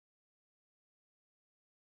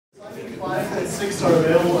5 and 6 are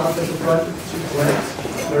available out at the front to collect.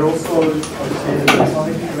 They're also obviously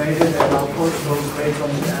electronically rated, and I'll post those rates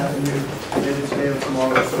on the avenue later today or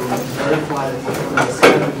tomorrow, so verify that you're going to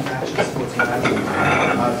send them matches for tonight.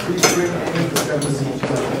 Please bring any discrepancies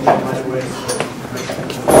right away.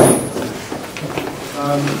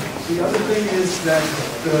 The other thing is that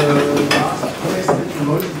the last quest that you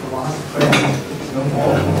wrote is the last quest. No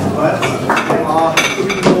more, but there are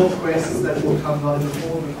 3 more quests that will come out in the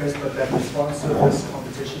form of a quest, but that responds to this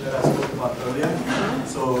competition that I spoke about earlier.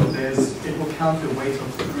 So it will count the weight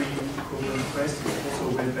of 3 equivalent quests. It's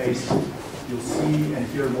also web-based. You'll see and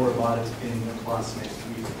hear more about it in the class next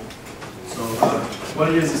week. So what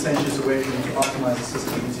it is essentially is a way for you to optimize the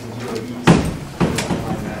system using DOEs in an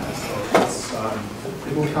online manner. So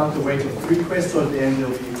it will count the weight of 3 quests, so at the end there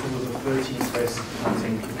will be equivalent of 13 quests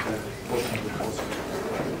counting the portion of the course.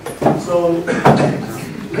 So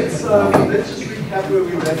let's just recap where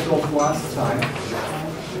we left off last time.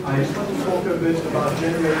 I just want to talk a bit about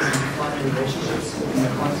generating and defining relationships in the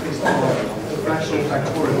context of fractional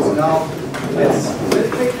factorials. Now, let's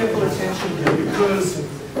pay careful attention here, because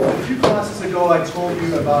a few classes ago I told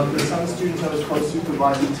you about the some student I was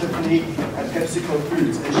co-supervising, Tiffany at PepsiCo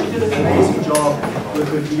Foods, and she did an amazing job with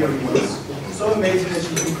her DOEs. So amazing that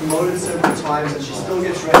she's been promoted several times and she still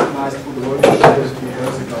gets recognized for the work that she did a few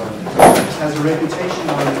years ago. She has a reputation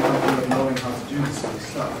now in the company of knowing how to do this sort of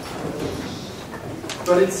stuff.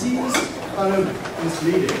 But it seems kind of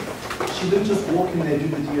misleading. She didn't just walk in there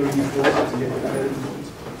and do the DOE for her to get the credit for it.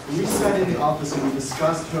 We sat in the office and we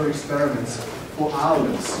discussed her experiments for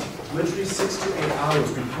hours, literally 6 to 8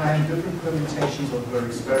 hours. We planned different permutations of her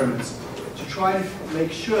experiments to try and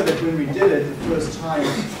make sure that when we did it the first time,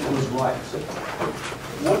 it was right.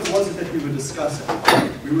 What was it that we were discussing?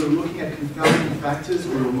 We were looking at confounding factors,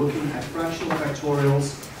 we were looking at fractional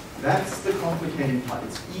factorials. That's the complicating part.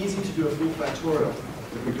 It's easy to do a full factorial,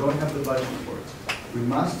 but we don't have the budget for it. We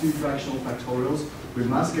must do fractional factorials, we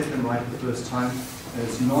must get them right the first time, and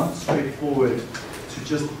it's not straightforward to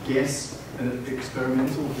just guess an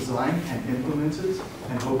experimental design and implement it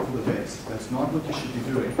and hope for the best. That's not what you should be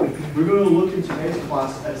doing. We're going to look in today's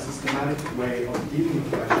class at a systematic way of dealing with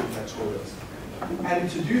fractional factorials. And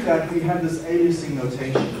to do that, we have this aliasing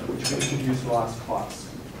notation, which we introduced last class.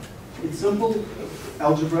 It's simple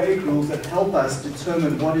algebraic rules that help us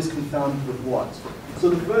determine what is confounded with what. So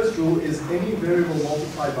the first rule is any variable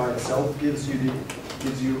multiplied by itself gives you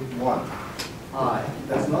 1. I.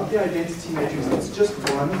 That's not the identity matrix, it's just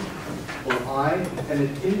 1, or I, and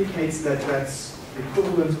it indicates that that's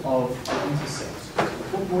equivalent of an intercept. We'll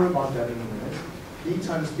talk more about that in a minute. B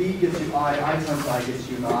times B gives you I times I gives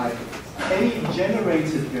you an I. Any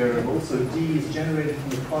generated variable, so D is generated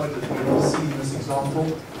from the product of A and C in this example,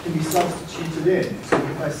 can be substituted in. So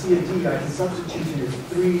if I see a D, I can substitute in its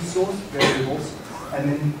 3 source variables and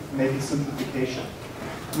then make a simplification.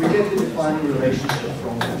 We get the defining relationship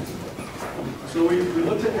from that. So we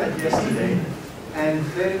looked at that yesterday, and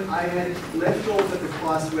then I had left off at the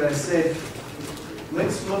class where I said,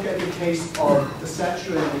 let's look at the case of the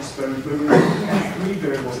saturated experiment where we're looking at 3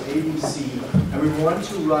 variables, A, B, C, and we want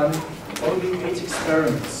to run only 8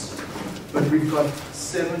 experiments, but we've got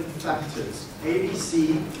 7 factors. A, B,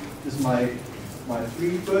 C is my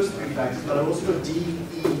first 3 factors, but I've also got D,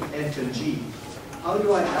 E, F, and G. How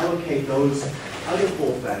do I allocate those other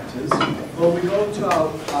 4 factors? Well, we go to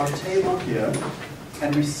our table here,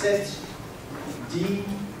 and we set D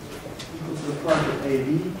equal to the product of A, B,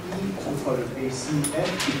 E to the product of A, C, F,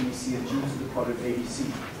 B, C, and G to the product of A, B, C.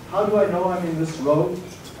 How do I know I'm in this row,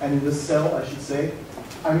 and in this cell, I should say?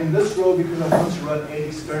 I'm in this row because I want to run 8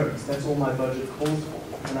 experiments. That's all my budget calls for,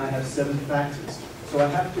 and I have 7 factors. So I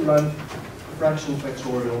have to run a fractional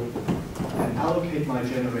factorial and allocate my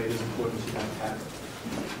generators according to that pattern.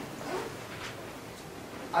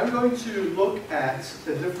 I'm going to look at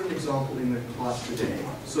a different example in the class today.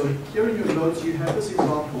 So here in your notes, you have this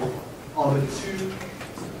example of a 2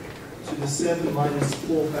 to the 7 minus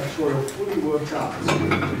 4 factorial fully worked out.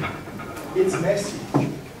 It's messy.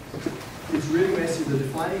 It's really messy. The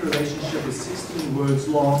defining relationship is 16 words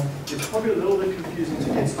long. It's probably a little bit confusing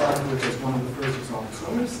to get started with as one of the first examples. So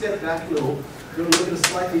I'm going to step back a little. We're going to look at a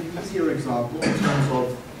slightly easier example in terms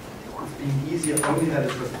of being easier, only that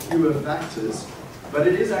it's got fewer factors. But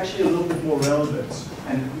it is actually a little bit more relevant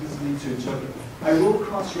and easily to interpret. I will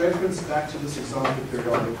cross-reference back to this example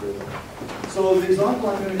periodically. So the example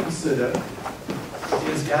I'm going to consider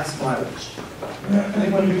is gas mileage.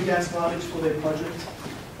 Anyone do gas mileage for their project?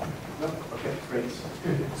 No? Okay, great.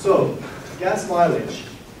 So, gas mileage.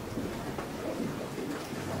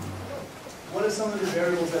 What are some of the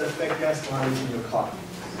variables that affect gas mileage in your car?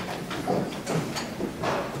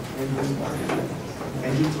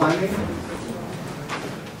 Engine timing?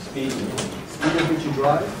 Speed at which you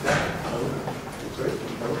drive? Sorry?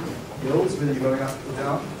 Yields, whether you're going up or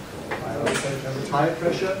down? Tire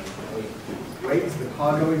pressure? Weight, the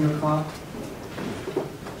cargo in your car?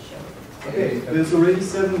 Okay, there's already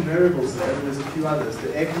 7 variables there, and there's a few others.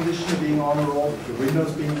 The air conditioner being on or off, the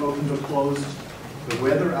windows being opened or closed, the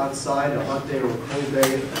weather outside, a hot day or a cold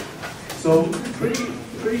day. So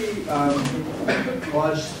pretty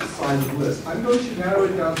large size of list. I'm going to narrow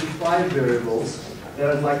it down to 5 variables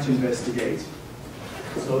that I'd like to investigate.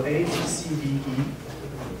 So A, B, C, D, E.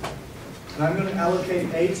 And I'm going to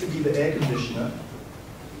allocate A to be the air conditioner.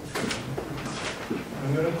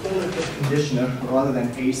 I'm going to call it the conditioner rather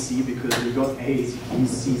than AC because we've got A's, B's,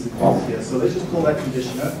 C's, and D's here. So let's just call that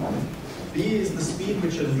conditioner. B is the speed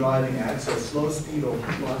which I'm driving at, so slow speed or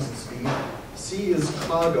fast speed. C is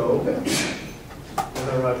cargo,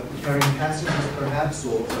 whether I'm carrying passengers perhaps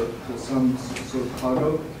or some sort of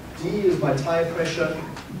cargo. D is my tire pressure,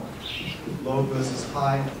 low versus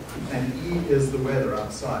high, and E is the weather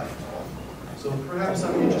outside. So perhaps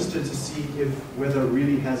I'm interested to see if weather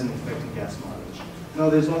really has an effect on gas mileage. Now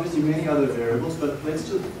there's obviously many other variables, but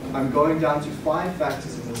I'm going down to 5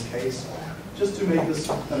 factors in this case, just to make this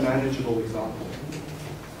a manageable example.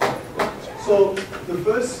 So the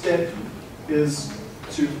first step is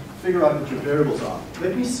to figure out what your variables are.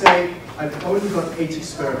 Let me say I've only got 8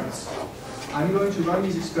 experiments. I'm going to run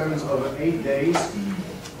these experiments over 8 days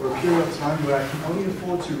for a period of time where I can only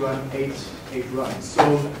afford to run 8 runs.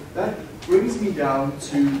 So that brings me down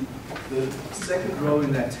to the second row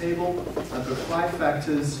in that table. I've got 5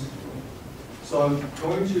 factors. So I'm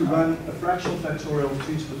going to run a fractional factorial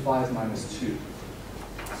 2 to the 5 minus 2.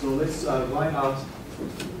 So let's write out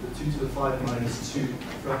the 2 to the 5 minus 2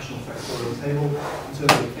 fractional factorial table in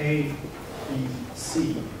terms of A, B,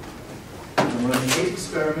 C. I'm running 8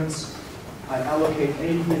 experiments. I allocate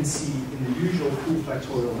A, B, and C in the usual full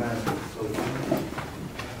factorial manner. So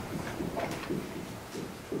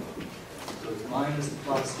it's minus,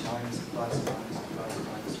 plus, minus, plus, minus, plus,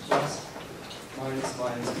 minus, plus, minus,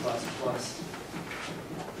 minus, plus, plus.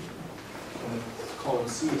 And column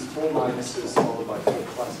C is 4 minuses followed by 4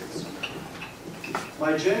 pluses.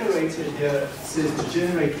 My generator here says to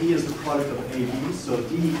generate E as the product of AB. So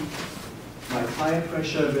D, my tire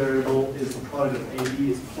pressure variable, is the product of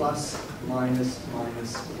AB. It's plus, minus,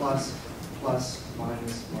 minus, plus, plus,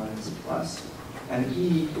 minus, minus, plus. And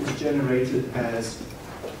E is generated as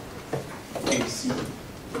AC.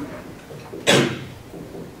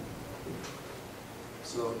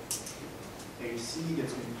 So AC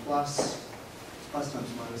gets me plus times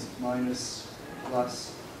minus, minus,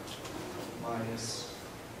 plus, minus,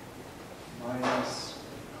 minus,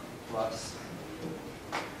 plus,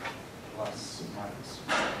 plus, minus,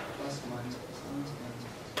 plus, minus, plus, minus,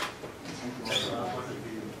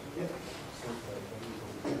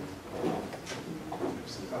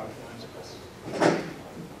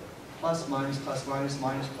 minus, plus, minus, plus, minus,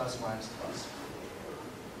 minus, plus, minus, plus.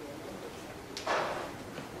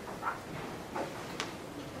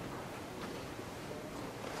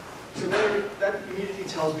 So that immediately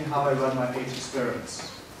tells me how I run my 8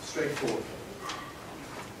 experiments. Straightforward.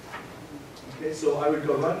 Okay, so I would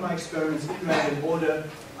go run my experiments in random order.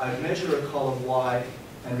 I'd measure a column Y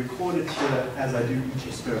and record it here as I do each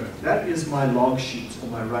experiment. That is my log sheet or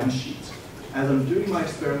my run sheet. As I'm doing my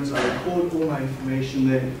experiments, I record all my information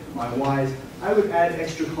there, my Y's. I would add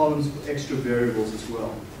extra columns for extra variables as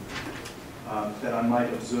well that I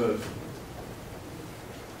might observe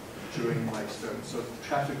during my experiment. So if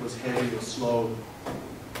traffic was heavy or slow,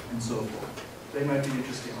 and so forth. They might be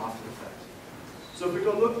interesting after the fact. So if we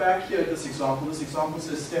go look back here at this example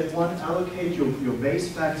says step 1, allocate your base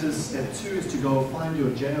factors. Step 2 is to go find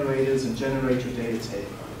your generators and generate your data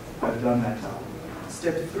table. I've done that now.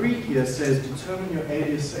 Step 3 here says determine your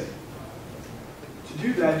aliasing. To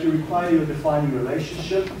do that, you require your defining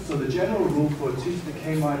relationship. So the general rule for 2 to the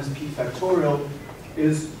k minus p factorial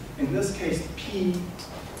is, in this case, p.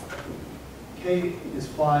 K is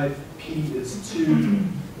 5, P is 2.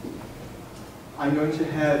 I'm going to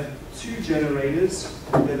have 2 generators.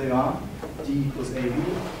 There they are. D equals AB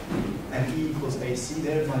and E equals AC.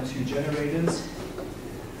 There's my 2 generators.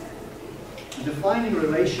 The defining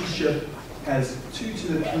relationship has 2 to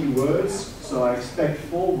the P words, so I expect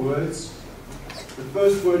 4 words. The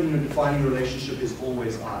first word in your defining relationship is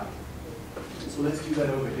always I. So let's do that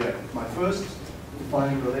over here. My first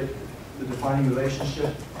defining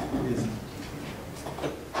relationship is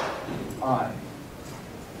I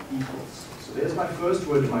equals. So there's my first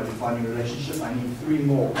word in my defining relationship. I need 3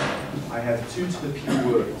 more. I have 2 to the P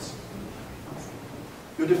words.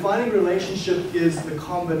 Your defining relationship is the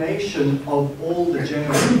combination of all the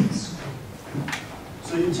generators.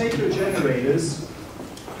 So you take your generators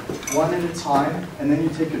one at a time, and then you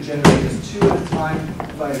take your generators two at a time.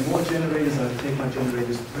 If I have more generators, I take my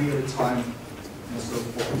generators three at a time, and so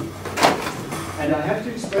forth. And I have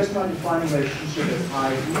to express my defining relationship as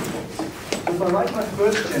I equals. So if I write my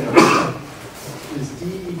first generator is D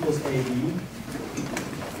equals AB,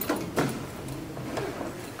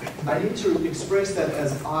 I need to express that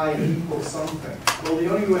as I equals something. Well, the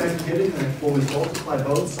only way I can get it in that form is multiply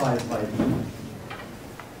both sides by D.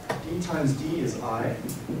 D times D is I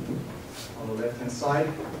on the left-hand side.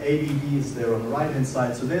 ABD is there on the right-hand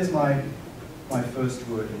side. So there's my first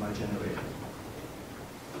word in my generator.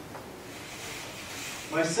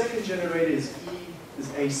 My second generator is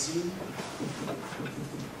AC.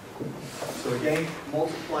 So again,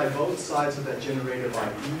 multiply both sides of that generator by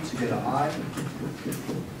E to get an I.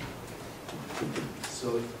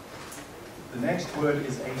 So the next word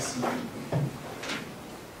is ACE.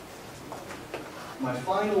 My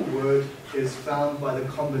final word is found by the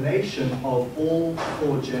combination of all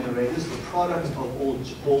four generators, the product of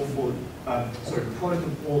the product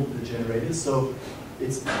of all the generators. So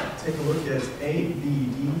it's, take a look at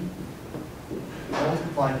ABD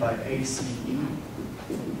multiplied by ACE.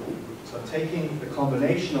 So I'm taking the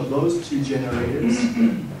combination of those two generators.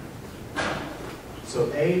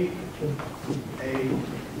 So A,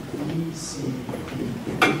 B, C, D,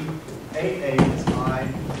 E. AA is I,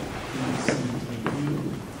 B, C, D, E,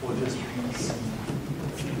 or just B, C.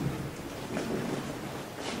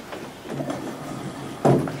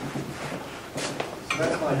 So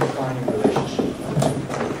that's my defining relationship.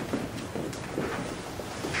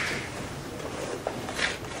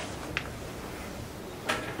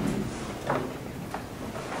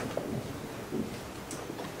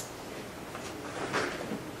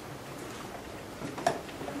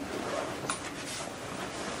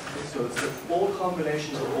 So it's the all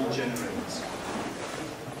combinations of all generators.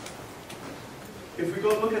 If we go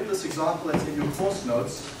look at this example that's in your course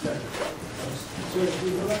notes. So if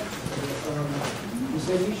we go back, you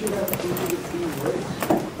said we should have 2 words.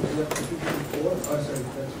 Is that 4? Oh, sorry,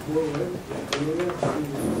 that's 4 words.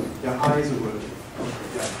 Yeah, I is a word.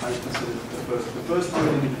 Yeah, I is considered the first. The first word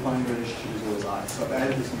in the defining relationship is always I. So I've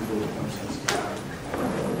added this new bullet point sense.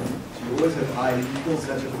 So you always have I equals,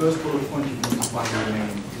 that's your first bullet point, you can define your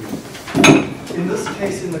name. In this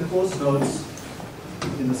case, in the course notes,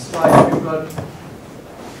 in the slide, we've got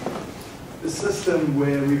a system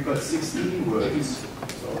where we've got 16 words.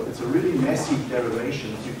 So it's a really messy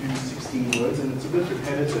derivation to do 16 words, and it's a bit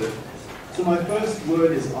repetitive. So my first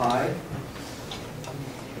word is I.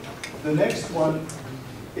 The next one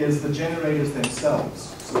is the generators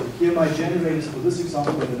themselves. So here my generators for this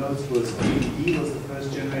example, the notes was ABD was the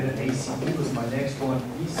first generator, ACE was my next one,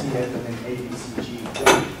 BCF, and then ABCG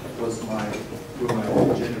was were my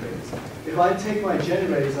old generators. If I take my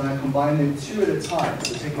generators and I combine them 2 at a time,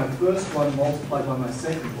 so take my first one multiplied by my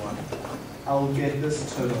second one, I'll get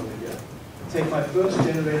this term over here. Take my first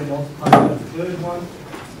generator multiplied by the third one,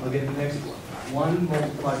 I'll get the next one. 1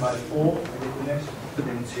 multiplied by 4, I get the next one.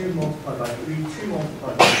 Then 2 multiplied by 3, 2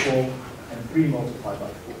 multiplied by 4, and 3 multiplied by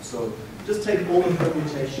 4. So just take all the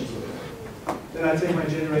permutations of it. Then I take my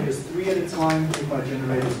generators 3 at a time, take my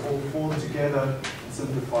generators all 4 together, and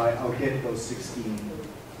simplify, I'll get those 16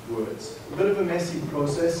 words. A bit of a messy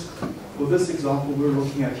process. For this example we're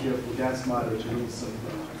looking at here for gas mileage, it's really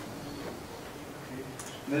simpler. Okay.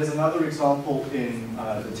 There's another example in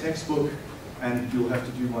the textbook, and you'll have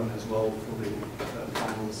to do one as well for the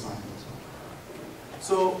final assignment.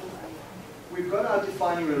 So we've got our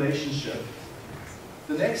defining relationship.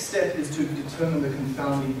 The next step is to determine the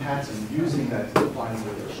confounding pattern using that defining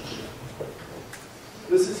relationship.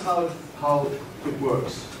 This is how it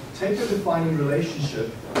works. Take a defining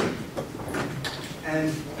relationship,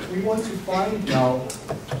 and we want to find now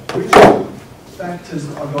which factors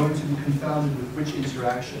are going to be confounded with which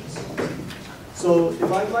interactions. So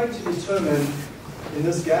if I'd like to determine, in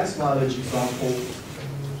this gas mileage example,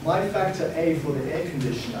 my factor A for the air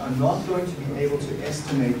conditioner, I'm not going to be able to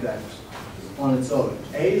estimate that on its own.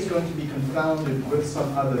 A is going to be confounded with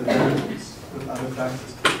some other variables, with other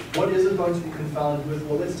factors. What is it going to be confounded with?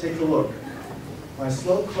 Well, let's take a look. My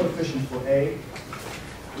slope coefficient for A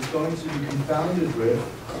is going to be confounded with,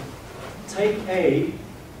 take A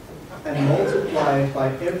and multiply it by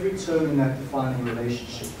every term in that defining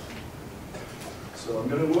relationship. So I'm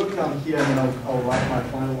going to work down here, and then I'll write my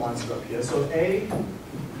final answer up here. So A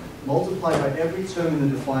multiplied by every term in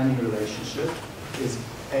the defining relationship is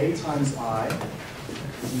A times I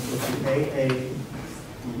is equal to AA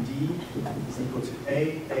BD is equal to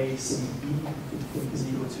AACB is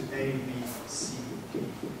equal to ABC.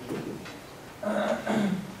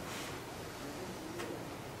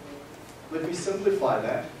 Let me simplify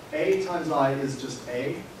that. A times I is just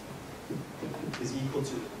A is equal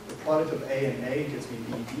to the product of A and A gives me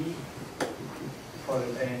BD. The product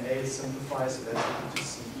of A and A simplifies, so that's equal to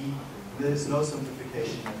CE. There's no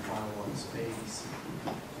simplification in the final one, so ABC.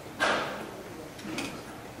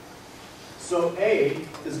 So A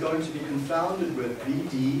is going to be confounded with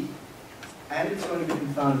BD, and it's going to be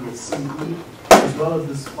confounded with CE, as well as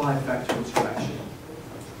this 5-factor interaction.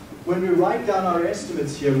 When we write down our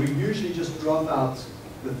estimates here, we usually just drop out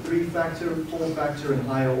the 3-factor, 4-factor, and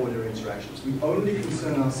higher order interactions. We only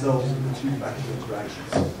concern ourselves with the 2-factor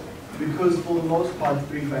interactions, because for the most part,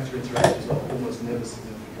 3-factor interactions are almost never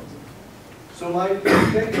significant. So my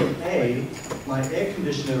effect of A, my air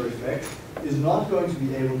conditioner effect, is not going to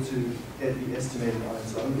be able to be estimated on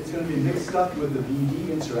its own. It's going to be mixed up with the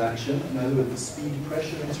BD interaction, in other words, the speed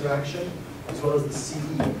pressure interaction, as well as the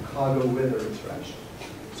CE, cargo weather interaction.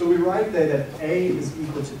 So we write there that A is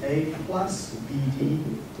equal to A plus BD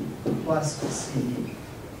plus CE,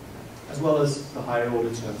 as well as the higher order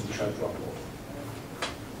terms which I've dropped off.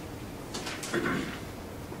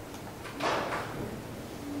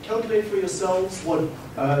 Calculate for yourselves what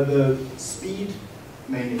the speed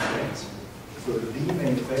main effect, so the V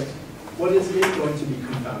main effect, what is it going to be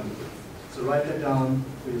confounded with? So write that down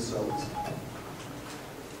for yourselves,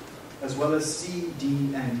 as well as C,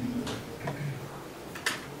 D, and E.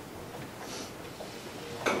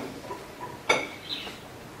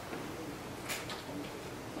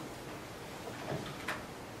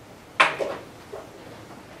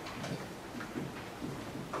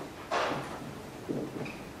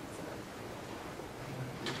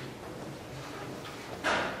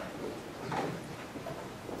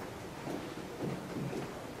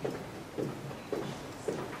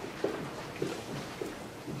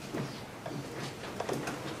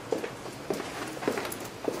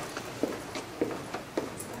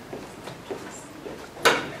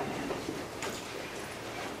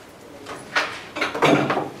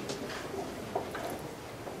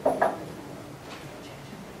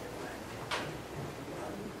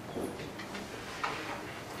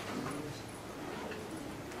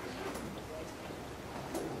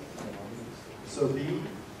 So B,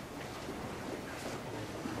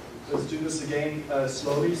 let's do this again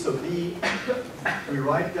slowly. So B, we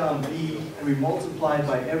write down B and we multiply it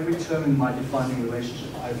by every term in my defining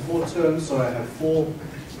relationship. I have 4 terms, so I have four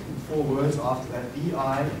words after that.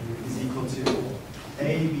 BI is equal to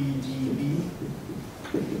ABDB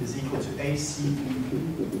is equal to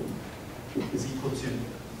ACBB is equal to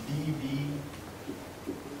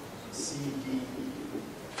BBCDE.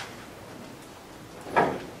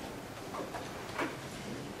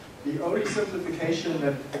 The only simplification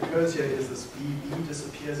that occurs here is this BB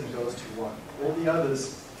disappears and goes to 1. All the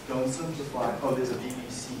others don't simplify. Oh, there's a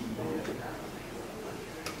BBC here.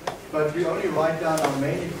 But we only write down our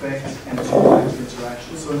main effect and 2-factor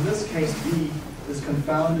interaction. So in this case, B is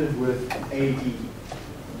confounded with AD.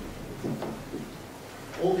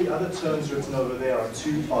 All the other terms written over there are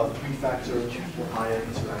 3-factor or higher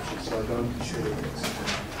interactions, so I don't consider this.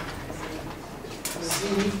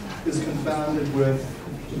 C is confounded with,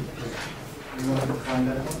 you want to find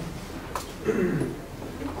that one?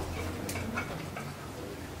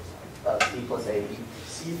 C plus AB.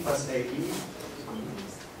 C plus AB.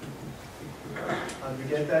 How do we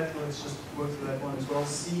get that? Let's just work through that one as well.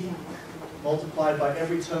 C multiplied by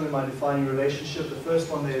every term in my defining relationship. The first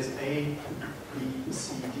one there is A, B,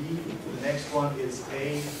 C, D. The next one is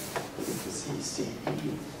A, C, C, E.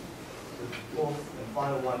 The fourth and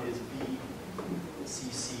final one is B, C,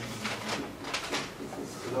 C, E.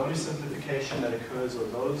 So the only simplification that occurs are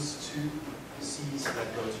those 2 C's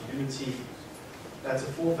that go to unity. That's a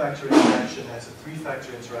 4-factor interaction, that's a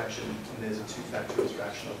 3-factor interaction, and there's a 2-factor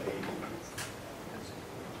interaction of A.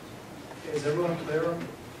 Okay, is everyone clear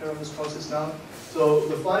on this process now? So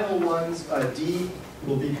the final ones, D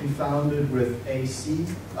will be confounded with AC,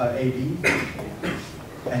 AB,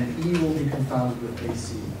 and E will be confounded with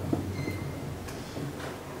AC.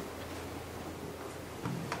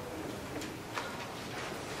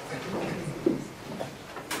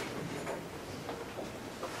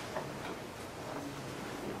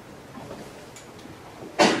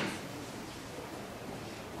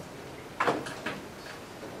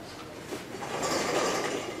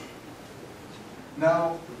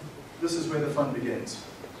 Now, this is where the fun begins.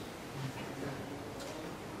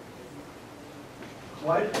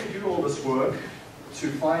 Why did we do all this work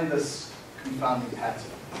to find this confounding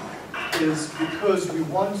pattern? Is because we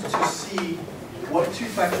want to see what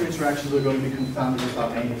two-factor interactions are going to be confounded with our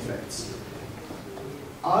main effects?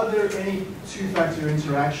 Are there any two-factor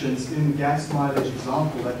interactions in the gas mileage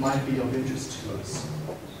example that might be of interest to us?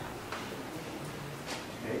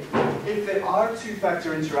 Okay. If there are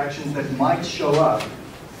two-factor interactions that might show up,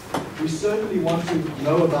 we certainly want to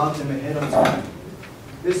know about them ahead of time.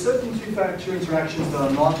 There's certain two-factor interactions that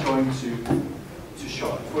are not going to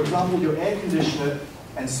show up. For example, your air conditioner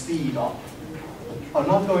and speed are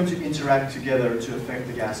not going to interact together to affect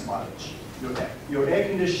the gas mileage. Your air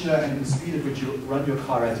conditioner and the speed at which you run your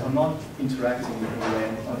car at are not interacting in any way,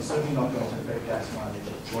 and are certainly not going to affect gas mileage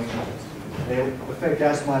jointly. They affect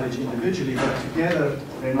gas mileage individually, but together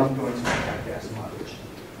they're not going to affect gas mileage.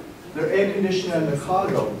 The air conditioner and the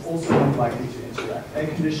cargo also not likely to interact. Air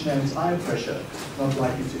conditioner and tire pressure not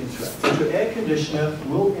likely to interact. But your air conditioner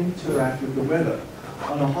will interact with the weather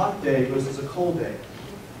on a hot day versus a cold day.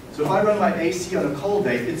 So if I run my AC on a cold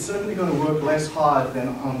day, it's certainly going to work less hard than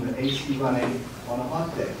on the AC running on a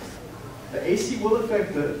hot day. The AC will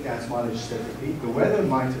affect the gas mileage separately. The weather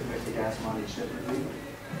might affect the gas mileage separately.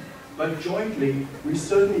 But jointly, we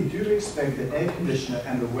certainly do expect the air conditioner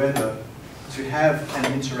and the weather to have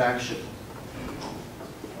an interaction.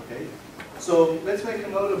 Okay? So let's make a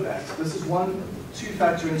note of that. This is one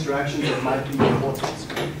two-factor interaction that might be important.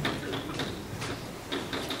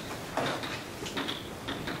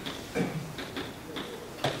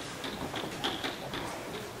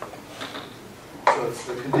 So it's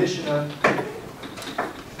the conditioner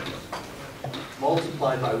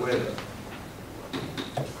multiplied by weather.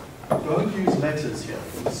 Don't use letters here.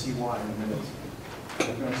 We'll see why in a minute.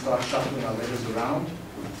 We're going to start shuffling our letters around,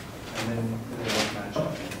 and then they won't match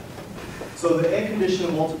up. So the air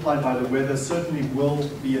conditioner multiplied by the weather certainly will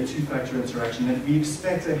be a two-factor interaction that we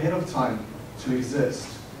expect ahead of time to exist.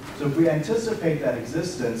 So if we anticipate that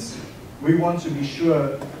existence, we want to be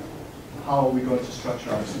sure how we're going to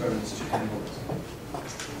structure our experiments to handle it.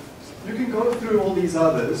 You can go through all these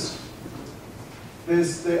others.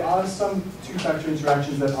 There are some two-factor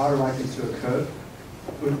interactions that are likely to occur.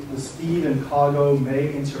 With the speed and cargo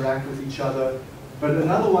may interact with each other. But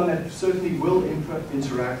another one that certainly will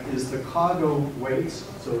interact is the cargo weight,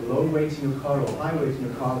 so low weight in your car or high weight in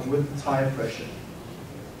your car with the tire pressure.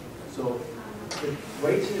 So the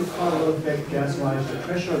weight in your car will affect gas mileage, the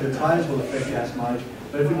pressure of your tires will affect gas mileage.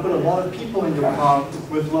 But if you put a lot of people in your car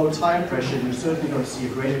with low tire pressure, you're certainly going to see a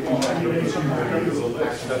greater impact of the two variables.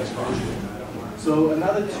 So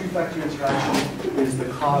another two-factor interaction is the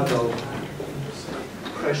cargo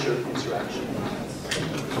pressure interaction.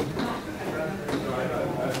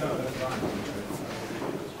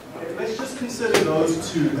 Okay, let's just consider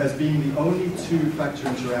those two as being the only two-factor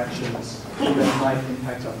interactions that might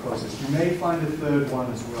impact our process. You may find a third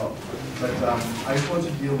one as well, but I just want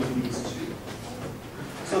to deal with these two.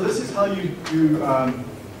 So this is how you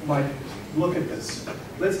might look at this.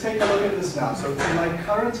 Let's take a look at this now. So in my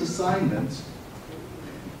current assignment,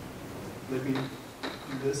 let me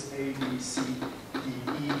do this, A, B, C, D,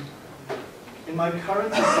 E. In my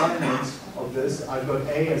current assignment of this, I've got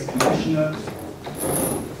A as conditioner,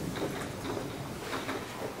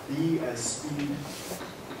 B as speed,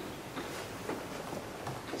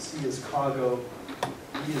 C as cargo,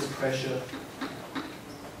 E as pressure,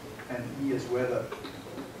 and E as weather.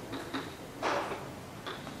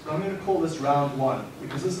 So I'm going to call this round one,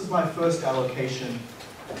 because this is my first allocation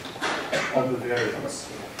of the variables.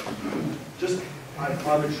 Just I've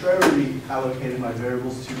arbitrarily allocated my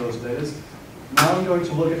variables to those letters. Now I'm going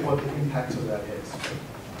to look at what the impact of that is.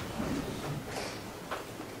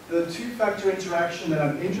 The two-factor interaction that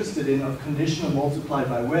I'm interested in of conditioner multiplied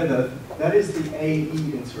by weather, that is the AE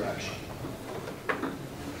interaction.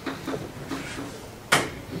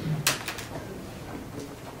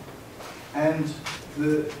 And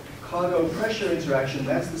the cargo pressure interaction,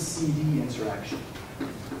 that's the CD interaction.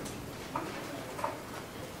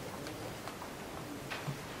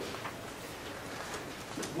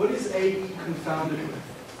 What is AE confounded with?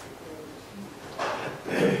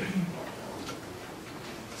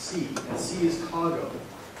 C, and C is cargo.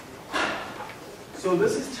 So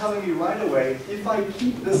this is telling me right away, if I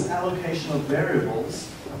keep this allocation of variables,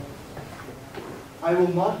 I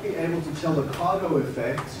will not be able to tell the cargo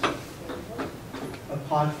effect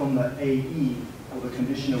apart from the AE, or the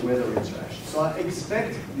conditioner weather interaction. So I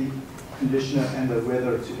expect the conditioner and the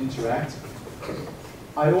weather to interact.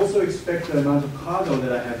 I also expect the amount of cargo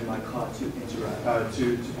that I have in my car to interact,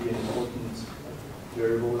 to be an important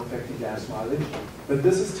variable affecting gas mileage. But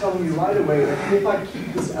this is telling me right away that if I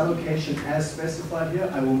keep this allocation as specified here,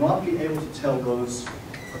 I will not be able to tell those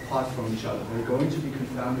apart from each other. They're going to be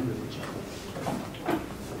confounded with each other.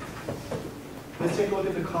 Let's take a look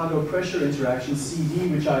at the cargo pressure interaction, CD,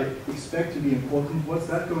 which I expect to be important. What's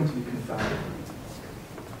that going to be confounded?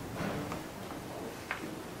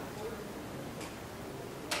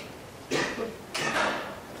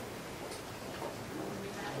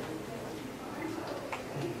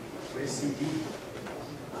 Where's CD?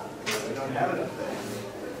 We don't have it up there.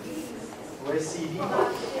 Where's CD?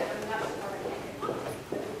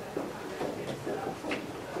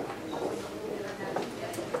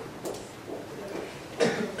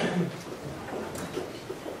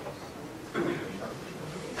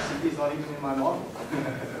 CD is not even in my model.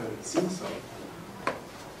 It seems so.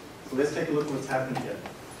 So let's take a look at what's happened here.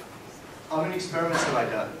 How many experiments have I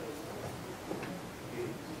done?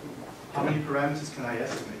 How many parameters can I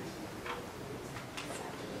estimate?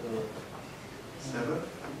 7.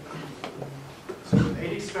 So with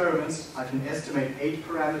 8 experiments, I can estimate 8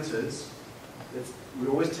 parameters. We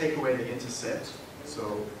always take away the intercept.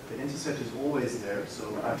 So the intercept is always there.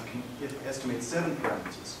 So I can estimate 7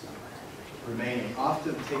 parameters remaining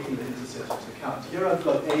after taking the intercept into account. Here I've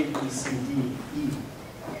got A, B, C, D, E.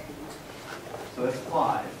 So that's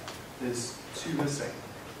 5. There's 2 missing.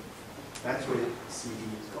 That's where CD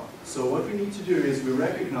is gone. So what we need to do is we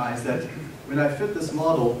recognize that when I fit this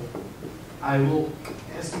model, I will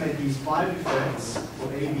estimate these 5 effects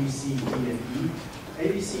for A, B, C, D, and E.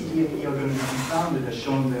 A, B, C, D, and E are going to be confounded as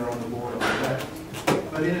shown there on the board over there.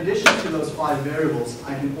 But in addition to those 5 variables,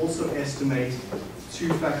 I can also estimate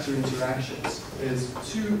 2-factor interactions. There's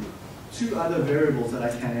two other variables that I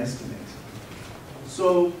can estimate.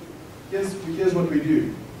 So here's what we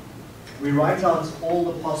do. We write out all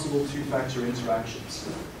the possible 2-factor interactions.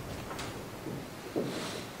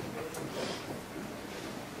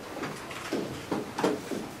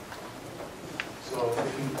 So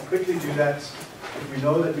we can quickly do that. If we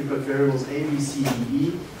know that we've got variables A, B, C, D,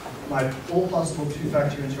 E, my all possible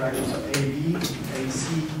 2-factor interactions are AB,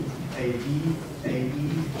 AC, AB, AE,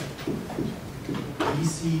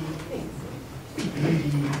 BC,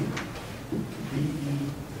 BD, BE,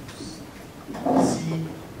 C,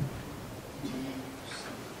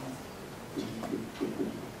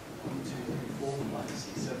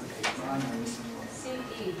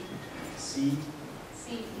 C,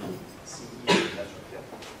 CE, that's right, yeah.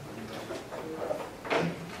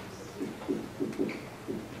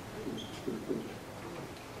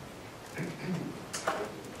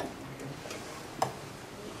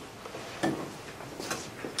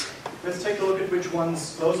 Let's take a look at which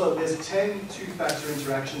ones, there's 10 2-factor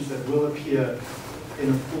interactions that will appear in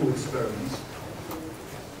a full experiment.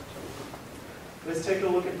 Let's take a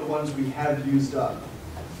look at the ones we have used up,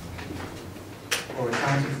 or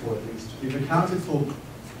accounted for at least. We've accounted for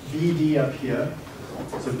BD up here.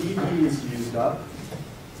 So BD is used up.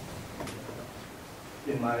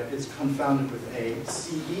 It's confounded with A.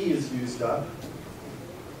 CE is used up.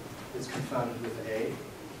 It's confounded with A.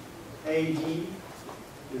 AD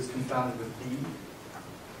is confounded with B.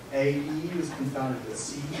 AE is confounded with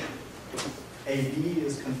C. AB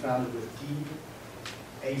is confounded with D.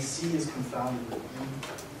 AC is confounded with E.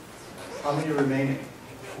 How many are remaining?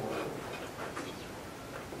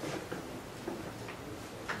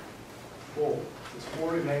 4. There's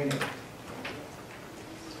 4 remaining.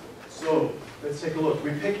 So let's take a look.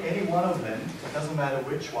 We pick any one of them, it doesn't matter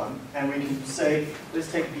which one, and we can say, let's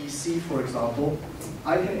take BC for example.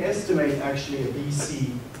 I can estimate actually a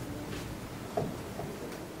BC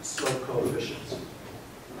slope coefficient.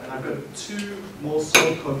 And I've got 2 more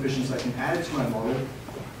slope coefficients I can add to my model.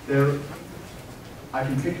 I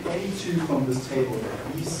can pick any 2 from this table there,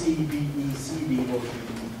 BC, BE, CB, or BE.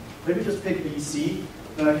 Let me just pick BC.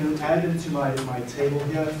 Then I can add into my table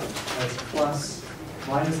here as plus,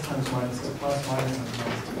 minus times minus to plus, minus times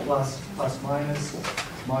minus to plus, plus minus,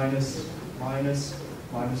 minus, minus,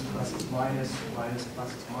 minus plus is minus, minus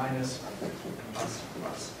plus is minus, plus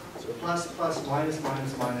plus. So plus, plus, minus,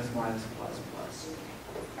 minus, minus, minus, plus, plus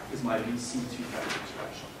is my BC 2-factor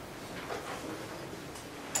interaction.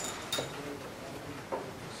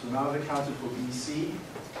 So now I've accounted for BC.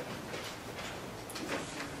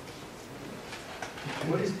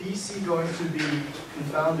 What is BC going to be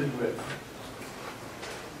confounded with?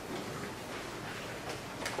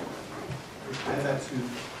 Add that to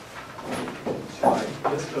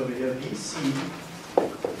my list over here. BC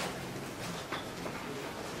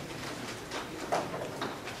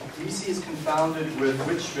is confounded with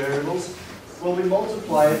which variables? Well, we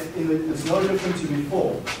multiply it, it's no different to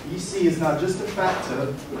before. BC is now just a factor,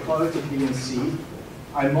 the product of B and C.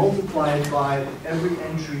 I multiply it by every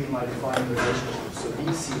entry in my defined relationship. So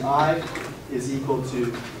BCI is equal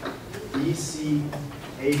to BC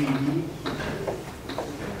ABD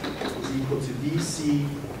is equal to BC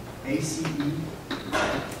ACE is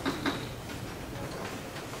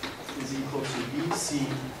equal to BC,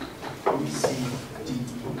 BC, DE.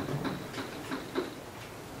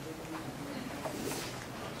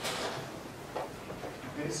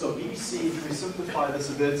 Okay, so BC, if we simplify this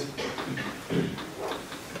a bit,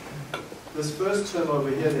 this first term over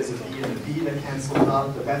here, there's a B and a B that cancel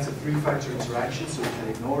out, but that's a three-factor interaction, so we can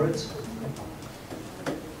ignore it.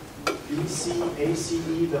 BC,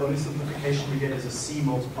 ACE, the only simplification we get is a C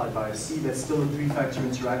multiplied by a C. That's still a three-factor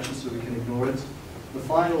interaction, so we can ignore it. The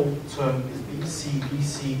final term is BC,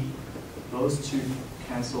 BC. Those two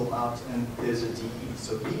cancel out, and there's a DE.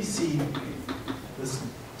 So BC, this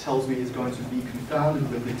tells me is going to be confounded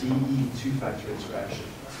with the DE two-factor interaction.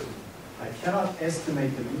 So I cannot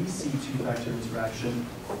estimate the BC two-factor interaction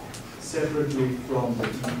separately from the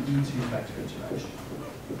DE two-factor interaction.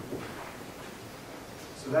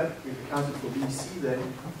 So that we've accounted for BC, then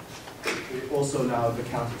we also now have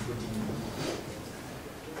accounted for DE.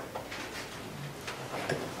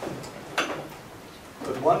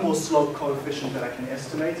 But one more slope coefficient that I can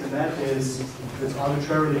estimate, and that is, let's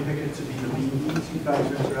arbitrarily pick it to be the BE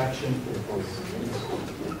two-factor interaction.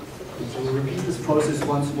 So we'll repeat this process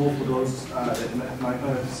once more for those that might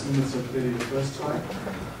not have seen it so clearly the first time.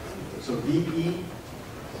 So BE,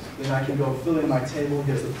 then I can go fill in my table.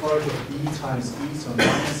 Here's the product of B times E, so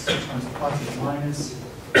minus times plus is minus,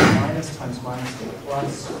 minus times minus is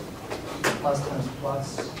plus, plus times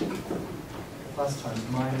plus, plus times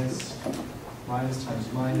minus, minus times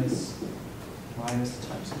minus, minus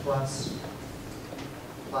times plus,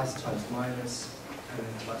 plus times minus, and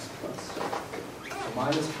then plus plus. So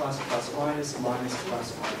minus plus plus minus, minus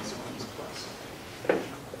plus minus minus plus.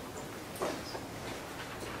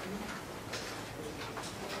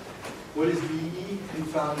 What is BE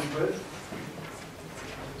confounded with?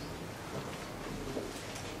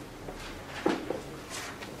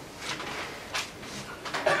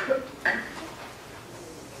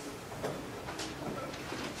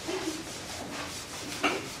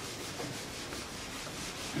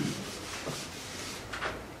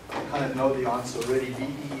 I kind of know the answer already. BE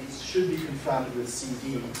should be confounded with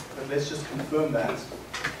CD, but let's just confirm that.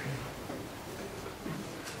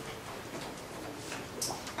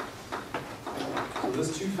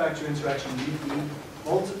 This two-factor interaction BE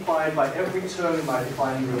multiplied by every term in my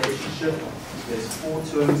defining relationship. There's four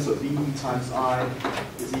terms, so BE times I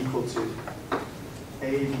is equal to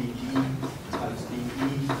ABD times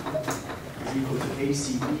BE is equal to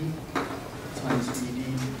ACB times BD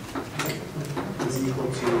is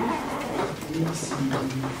equal to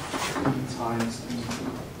BCD times BE.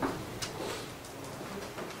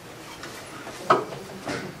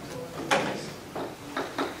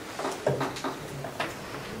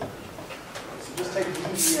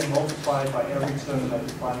 And multiplied by every term in that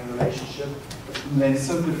defining relationship, and then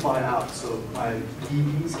simplify out. So my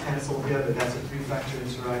BE's cancel here, but that's a three-factor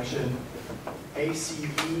interaction.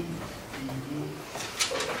 ACB, BE,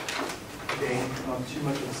 again, not too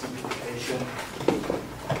much of a simplification.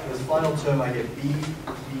 As a final term, I get B,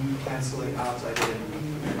 B canceling out, I get an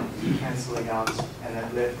E canceling out, and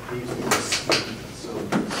that leaves me with C. So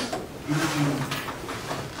BE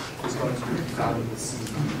is going to be confounded with C.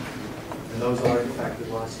 And those are, in fact, the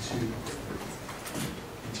last two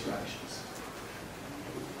interactions.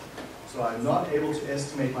 So I'm not able to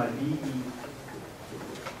estimate my BE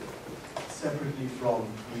separately from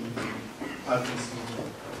from CD.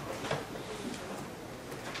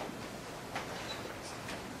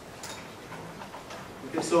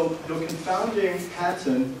 Okay, so your confounding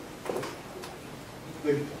pattern,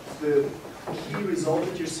 the key result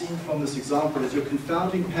that you're seeing from this example is your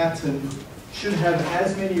confounding pattern should have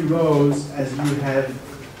as many rows as you have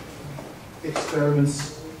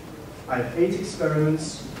experiments. I have 8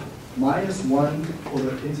 experiments, minus 1 for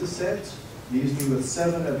the intercept, leaves me with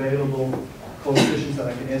 7 available coefficients that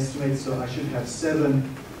I can estimate, so I should have 7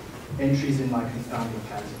 entries in my confounding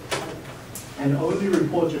pattern. And only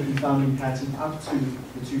report your confounding pattern up to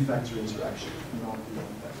the two-factor interaction, not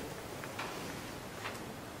beyond that.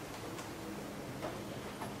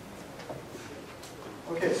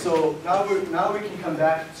 Okay, so now we can come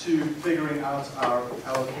back to figuring out our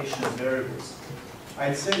allocation of variables. I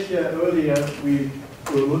had said here earlier we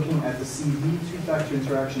were looking at the CD two-factor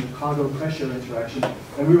interaction, the cargo pressure interaction,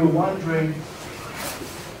 and we were wondering,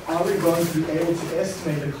 are we going to be able to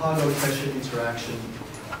estimate the cargo pressure interaction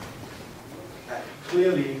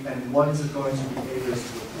clearly, and what is it going to be able to,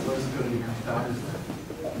 what is it going to be confounded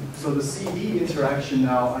with? So the CD interaction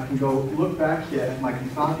now, I can go look back here at my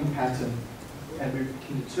confounding pattern, and we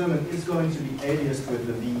can determine it's going to be aliased with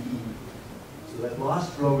the VE. So that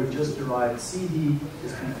last row we've just derived, CD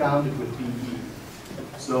is confounded with VE.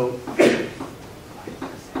 So,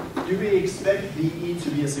 do we expect VE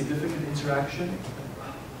to be a significant interaction?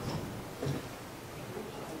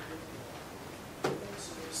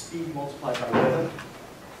 Speed multiplied by weather.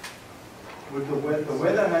 With the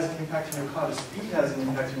weather has an impact on your car, the speed has an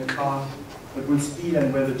impact on your car, but would speed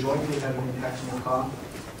and weather jointly have an impact on your car?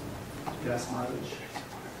 Gas mileage.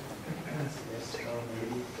 Yes, no,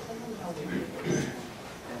 maybe.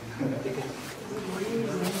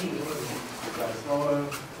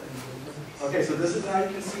 Okay, so this is now you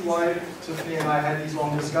can see why Tiffany and I had these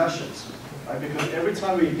long discussions. Right? Because every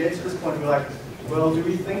time we get to this point, we're like, well, do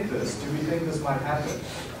we think this? Do we think this might happen?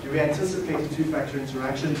 Do we anticipate a two-factor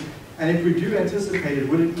interaction? And if we do anticipate it,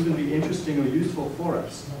 would it even be interesting or useful for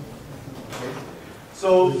us? Okay.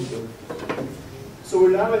 So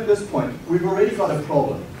we're now at this point. We've already got a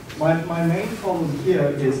problem. My main problem here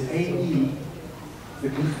is AE, the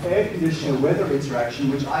air conditioner weather interaction,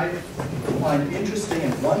 which I find interesting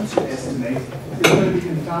and want to estimate, is going to be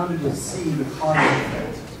confounded with C, the cargo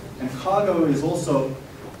effect. And cargo is also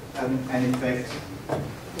an effect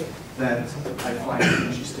that I find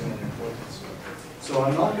interesting and important. So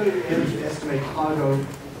I'm not going to be able to estimate cargo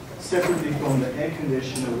separately from the air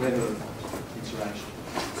conditioner weather interaction.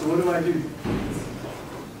 So what do?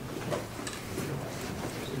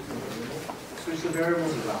 Switch the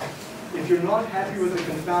variables around. If you're not happy with the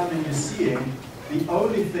confounding you're seeing, the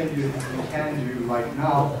only thing you can do right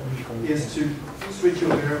now is to switch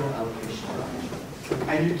your variable allocation around.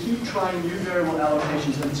 And you keep trying new variable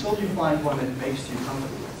allocations until you find one that makes you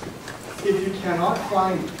comfortable. If you cannot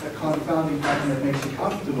find a confounding pattern that makes you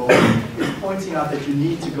comfortable, it's pointing out that you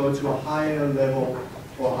need to go to a higher level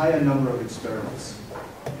or higher number of experiments.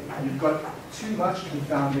 You've got too much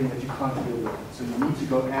confounding that you can't deal with, so you need to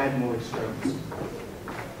go add more experiments.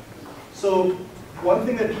 So one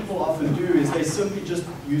thing that people often do is they simply just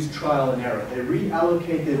use trial and error. They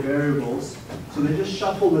reallocate their variables, so they just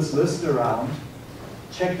shuffle this list around,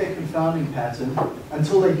 check their confounding pattern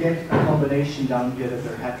until they get a combination down here that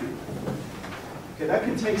they're happy with. Okay, that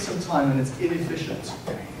can take some time and it's inefficient.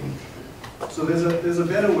 So there's a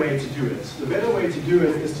better way to do it. The better way to do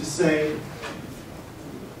it is to say,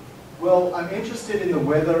 well, I'm interested in the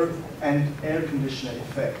weather and air conditioner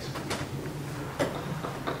effect.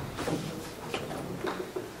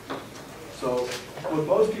 So what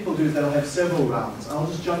most people do is they'll have several rounds. I'll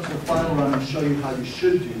just jump to the final round and show you how you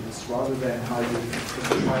should do this rather than how you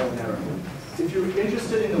trial and error. If you're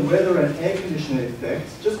interested in the weather and air conditioner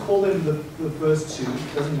effects, just call them the first two,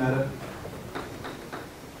 doesn't matter.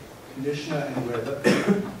 Conditioner and weather.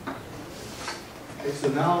 Okay, so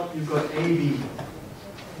now you've got AB.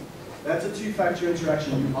 That's a two-factor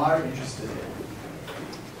interaction you are interested in.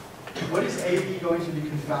 What is AB going to be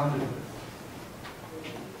confounded with?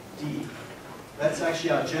 D. That's actually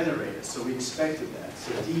our generator, so we expected that.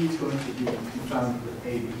 So D is going to be confounded with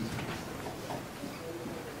AB.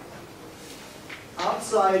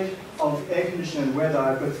 Outside of air conditioning and weather,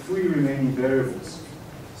 I've got three remaining variables: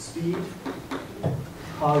 speed,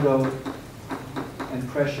 cargo, and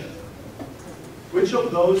pressure. Which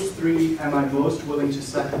of those three am I most willing to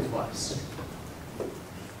sacrifice?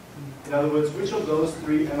 In other words, which of those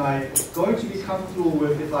three am I going to be comfortable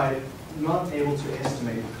with if I'm not able to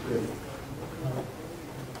estimate it clearly?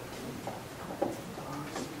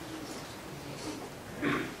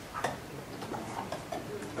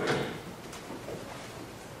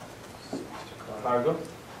 Cargo?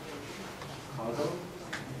 Cargo?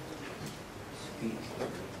 Speed.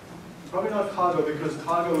 Probably not cargo, because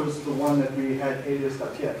cargo is the one that we had aliased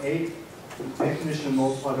up here. A, air conditioner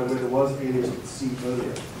multiplied by weather was aliased with C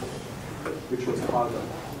earlier, which was cargo.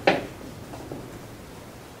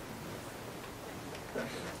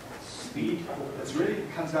 Speed, that's really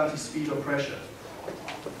comes down to speed or pressure.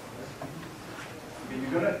 Okay,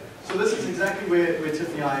 you're gonna, so this is exactly where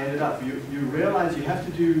Tiffany and I ended up. You realize you have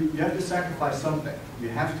to sacrifice something. You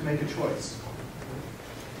have to make a choice.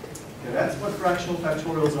 Okay, that's what fractional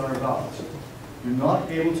factorials are about. You're not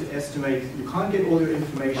able to estimate, you can't get all your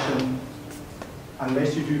information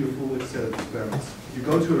unless you do the full set of experiments. If you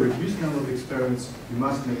go to a reduced number of experiments, you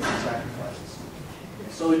must make some sacrifices.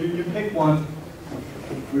 So you pick one.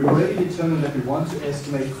 We've already determined that we want to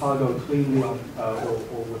estimate cargo cleanly or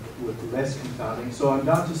with less confounding. So I'm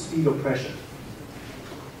down to speed or pressure.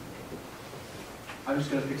 I'm just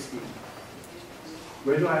going to pick speed.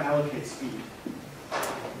 Where do I allocate speed?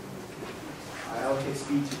 I allocate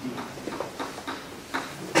speed to D.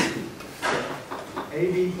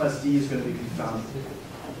 AB plus D is going to be confounded.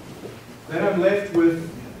 Then I'm left with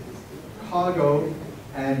cargo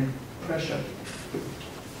and pressure.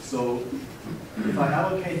 So if I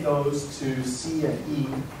allocate those to C and E,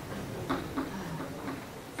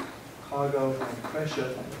 cargo, and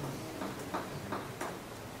pressure.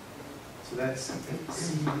 So that's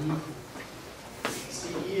CE.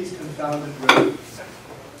 CE is confounded with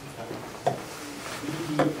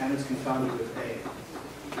BE and is confounded with A.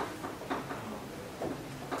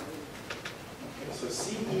 Okay, so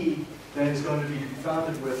CE then is going to be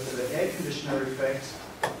confounded with the air conditioner effect,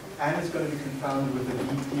 and it's going to be confounded with the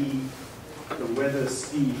VP, the weather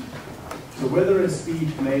speed. So weather and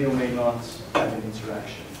speed may or may not have an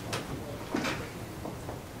interaction.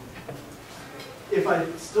 If I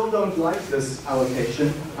still don't like this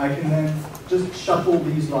allocation, I can then just shuffle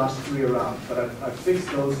these last three around. But I've fixed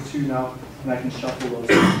those two now, and I can shuffle those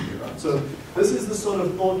last three around. So this is the sort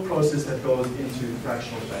of thought process that goes into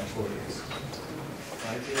fractional factorials.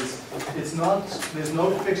 Right? There's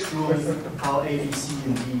no fixed rule how A, B, C,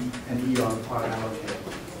 and D and E are allocated.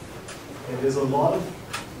 Okay, there's a lot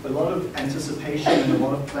of anticipation and a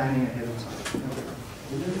lot of planning ahead of time.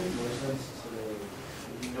 Wouldn't it make more sense to,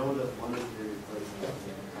 if you know that one of your equations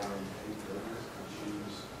is found two terms,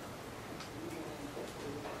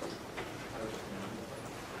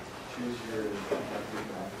 choose your vector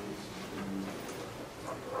factors to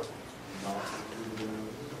not include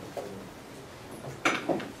those?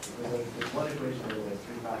 Because there's one equation where there's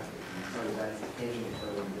three factors, and so that's occasionally so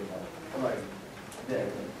we did that. Right. There,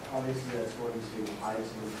 but obviously that's going to hide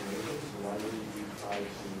some information, so why wouldn't you try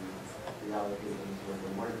to reallocate them to where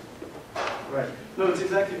they weren't? Right. No, it's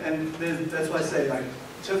exactly, and that's why I say, like,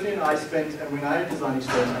 Tiffany and I spent, and when I designed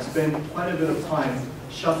experiments, I spent quite a bit of time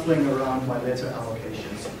shuffling around my letter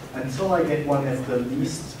allocations until I get one that's the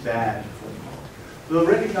least bad for me. We'll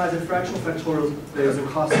recognize that fractional factorials, there's a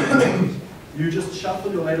cost involved. You just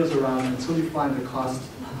shuffle your letters around until you find the cost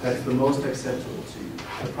that's the most acceptable to you.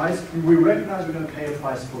 The price, we recognize we're going to pay a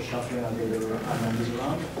price for shuffling our numbers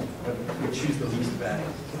around, but we choose the least bad.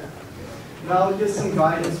 Now here's some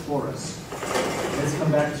guidance for us. Let's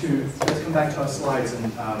come back to our slides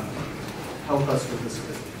and help us with this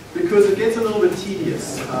bit. Because it gets a little bit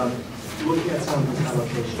tedious looking at some of these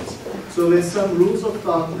allocations. So there's some rules of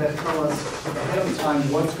thumb that tell us ahead of time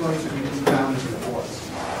what's going to be confounded for us.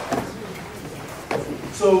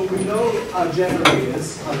 So we know our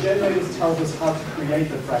generators. Our generators tell us how to create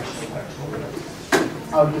the fractional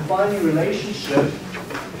factorial. Our defining relationship,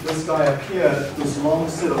 this guy up here, this long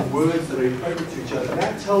set of words that are equated to each other,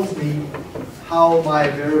 that tells me how my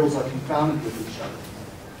variables are confounded with each other.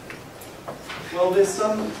 Well, there's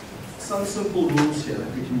some simple rules here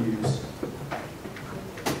that we can use.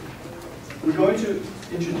 We're going to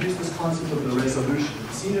introduce this concept of the resolution.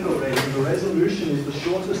 You've seen it already. The resolution is the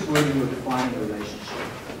shortest word in your defining relationship.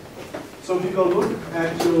 So if you go look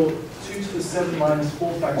at your 2 to the 7 minus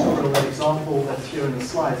 4 factorial, that example that's here in the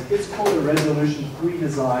slides, it's called a resolution 3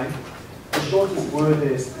 design. The shortest word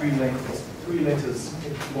there is 3 letters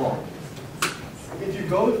long. If you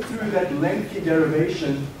go through that lengthy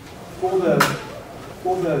derivation for the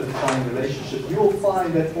defining relationship, you will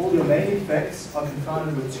find that all your main effects are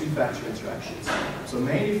confounded with two-factor interactions. So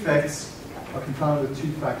main effects are confounded with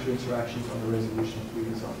two-factor interactions on the resolution 3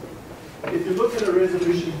 design. If you look at a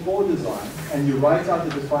resolution 4 design and you write out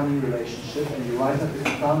the defining relationship and you write out the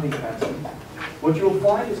confounding pattern, what you'll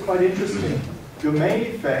find is quite interesting. Your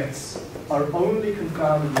main effects are only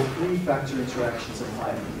confounded with three-factor interactions and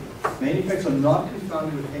higher. Main effects are not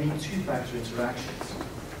confounded with any two-factor interactions.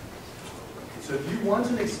 So if you want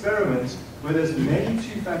an experiment where there's many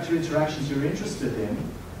two-factor interactions you're interested in,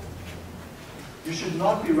 you should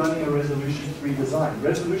not be running a resolution 3 design.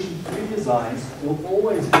 Resolution 3 designs will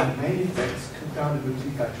always have main effects confounded with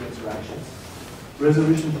two-factor interactions.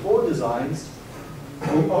 Resolution 4 designs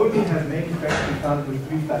will only have main effects confounded with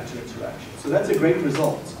three-factor interactions. So that's a great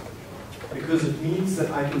result, because it means that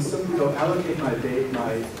I can simply go allocate my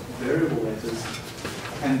variable letters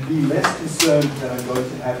and be less concerned that I'm going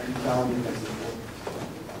to have confounding as important.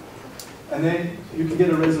 And then you can get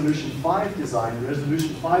a resolution 5 design. In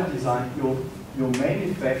resolution 5 design, your main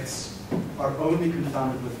effects are only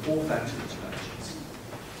confounded with four-factor interactions.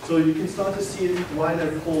 So you can start to see why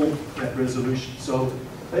they're called that resolution. So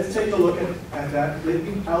let's take a look at that. Let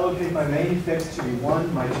me allocate my main effects to be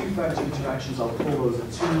 1. My two-factor interactions, I'll call those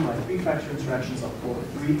a 2. My three-factor interactions, I'll call a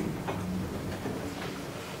 3.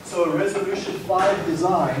 So a resolution 5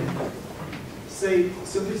 design,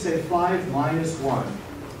 simply say 5 minus 1.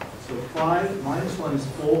 So 5 minus 1 is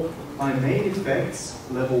 4. My main effects,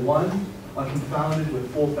 level 1, are confounded with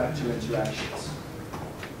four-factor interactions.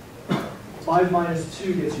 5 minus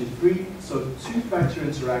 2 gets you 3, so two-factor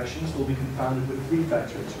interactions will be confounded with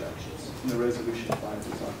three-factor interactions in the resolution 5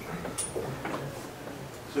 design.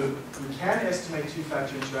 So we can estimate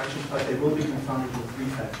two-factor interactions, but they will be confounded with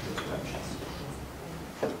three-factor interactions.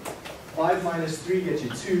 5 minus 3 gets you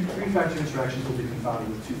 2. 3-factor interactions will be confounded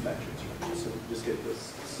with 2-factor interactions. So you just get this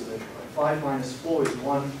symmetry. 5 minus 4 is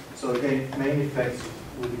 1. So again, main effects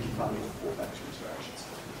will be confounded with 4-factor interactions.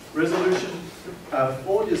 Resolution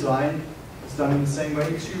for design is done in the same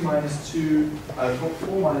way. 4 minus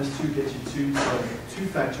 2 gets you 2. So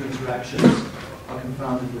 2-factor interactions are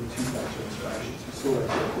confounded with 2-factor interactions. We saw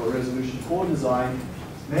that for resolution for design.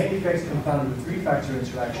 Main effects confounded with 3-factor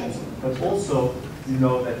interactions, but also you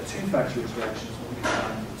know that 2-factor interactions will be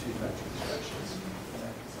confounded with 2-factor interactions.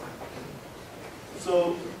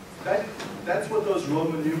 So that's what those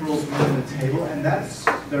Roman numerals mean in the table, and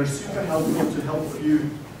they're super helpful to help you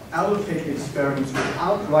allocate experiments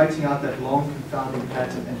without writing out that long confounding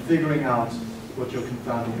pattern and figuring out what your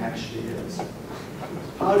confounding actually is.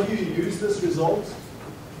 How do you use this result?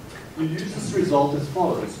 You use this result as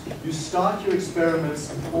follows. You start your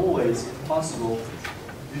experiments always, if possible,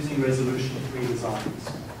 using resolution 3 designs.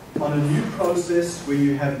 On a new process where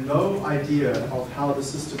you have no idea of how the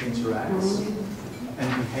system interacts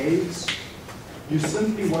and behaves, you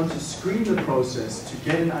simply want to screen the process to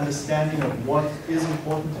get an understanding of what is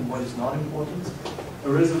important and what is not important. A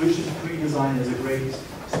resolution 3 design is a great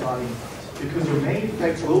starting point because your main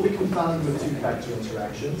effects will be confounded with 2-factor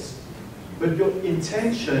interactions, but your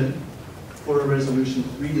intention for a resolution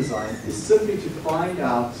 3 design is simply to find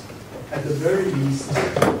out, at the very least,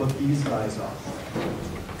 what these guys are.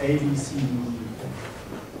 A, B, C, D,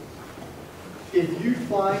 E. If you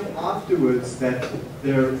find afterwards that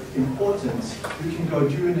they're important, you can go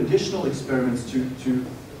do an additional experiments to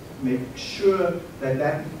make sure that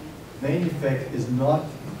that main effect is not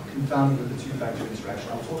confounded with the 2-factor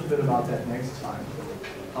interaction. I'll talk a bit about that next time.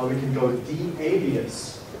 How we can go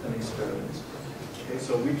de-alias an experiment. Okay,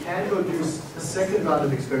 so we can go do a second round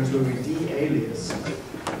of experiments where we de-alias.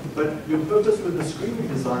 But your purpose with the screening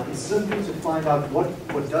design is simply to find out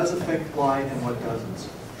what does affect Y and what doesn't.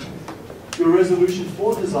 Your resolution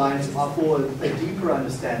 4 designs are for a deeper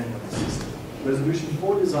understanding of the system. Resolution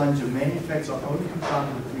 4 designs, your main effects are only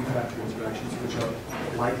confounded with 3-factor interactions, which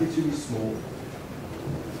are likely to be small.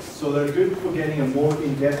 So they're good for getting a more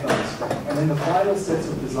in-depth understanding. And then the final sets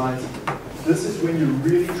of designs, this is when you're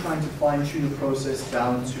really trying to fine-tune the process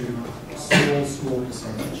down to small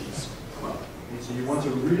percentages. So you want a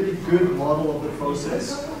really good model of the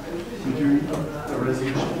process. You do a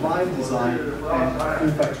resolution 5 design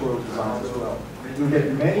and 2-factorial design as well. You'll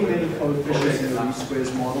get many coefficients in the least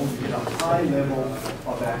squares model. You get a high level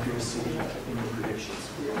of accuracy in your predictions.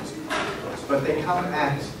 But they come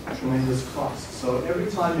at tremendous cost. So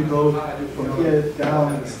every time you go from here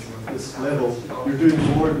down this level, you're doing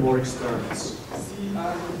more and more experiments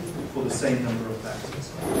for the same number of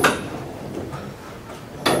factors.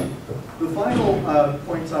 The final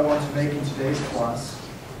point I want to make in today's class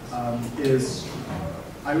is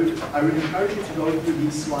I would encourage you to go through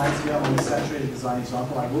these slides here on the saturated design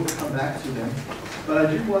example. I will come back to them. But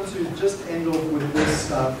I do want to just end off with this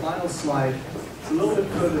final slide. It's a little bit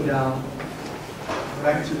further down,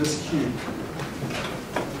 back to this cube,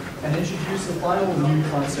 and introduce the final new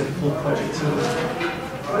concept called projectivity.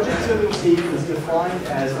 Projectivity is defined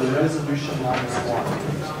as the resolution minus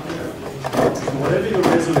 1. Whatever your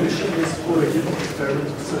resolution is for a given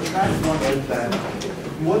experiment, subtract 1 of that.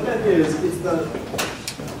 And what that is the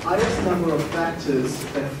highest number of factors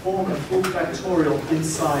that form a full factorial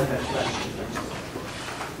inside that fraction.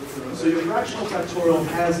 So your fractional factorial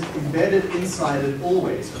has embedded inside it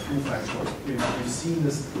always a full factorial. You've seen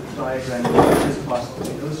this diagram, it's just possible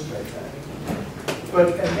to illustrate that.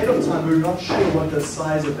 But ahead of time, we're not sure what the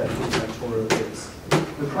size of that full factorial is.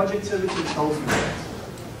 The projectivity tells you that.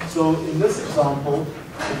 So in this example,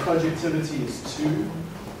 the projectivity is 2.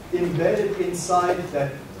 Embedded inside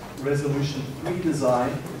that resolution 3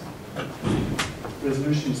 design,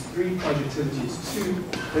 resolution 3, projectivity is 2.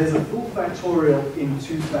 There's a full factorial in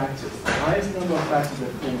 2 factors. The highest number of factors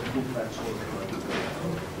that form a full factorial.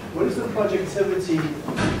 What is the projectivity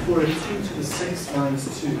for a 2 to the 6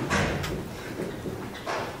 minus 2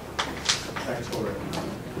 factorial?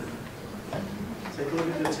 Take a look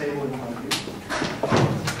at the table in front of you.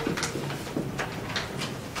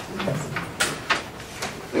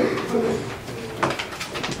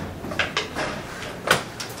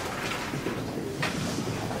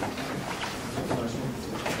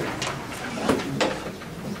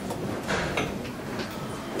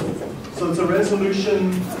 So it's a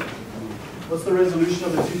resolution, what's the resolution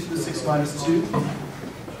of the 2 to the 6 minus 2? In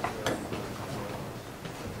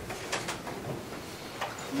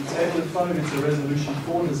the table in front of you, it's a resolution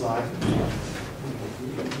 4 design.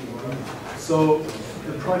 So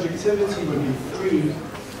the projectivity would be 3.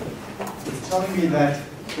 It's telling me that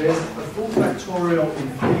there's a full factorial in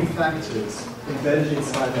 3 factors embedded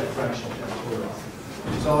inside that fractional factorial.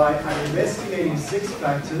 So I'm investigating 6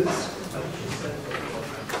 factors.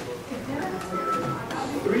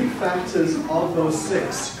 3 factors of those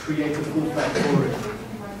 6 create a full factorial.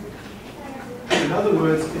 In other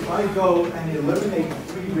words, if I go and eliminate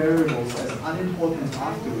 3 variables as unimportant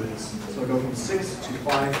afterwards, so I go from 6 to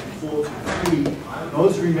 5 to 4 to 3,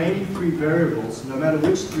 those remaining 3 variables, no matter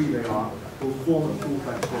which 3 they are, will form a full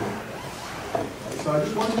factorial. So I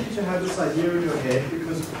just wanted you to have this idea in your head,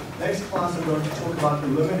 because next class I'm going to talk about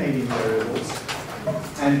eliminating variables.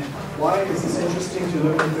 And why is this interesting to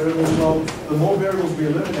eliminate variables? Well, the more variables we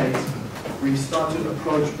eliminate, we start to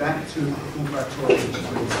approach back to full factorial, which is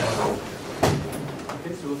really exciting.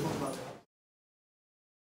 Okay, so we'll talk about that.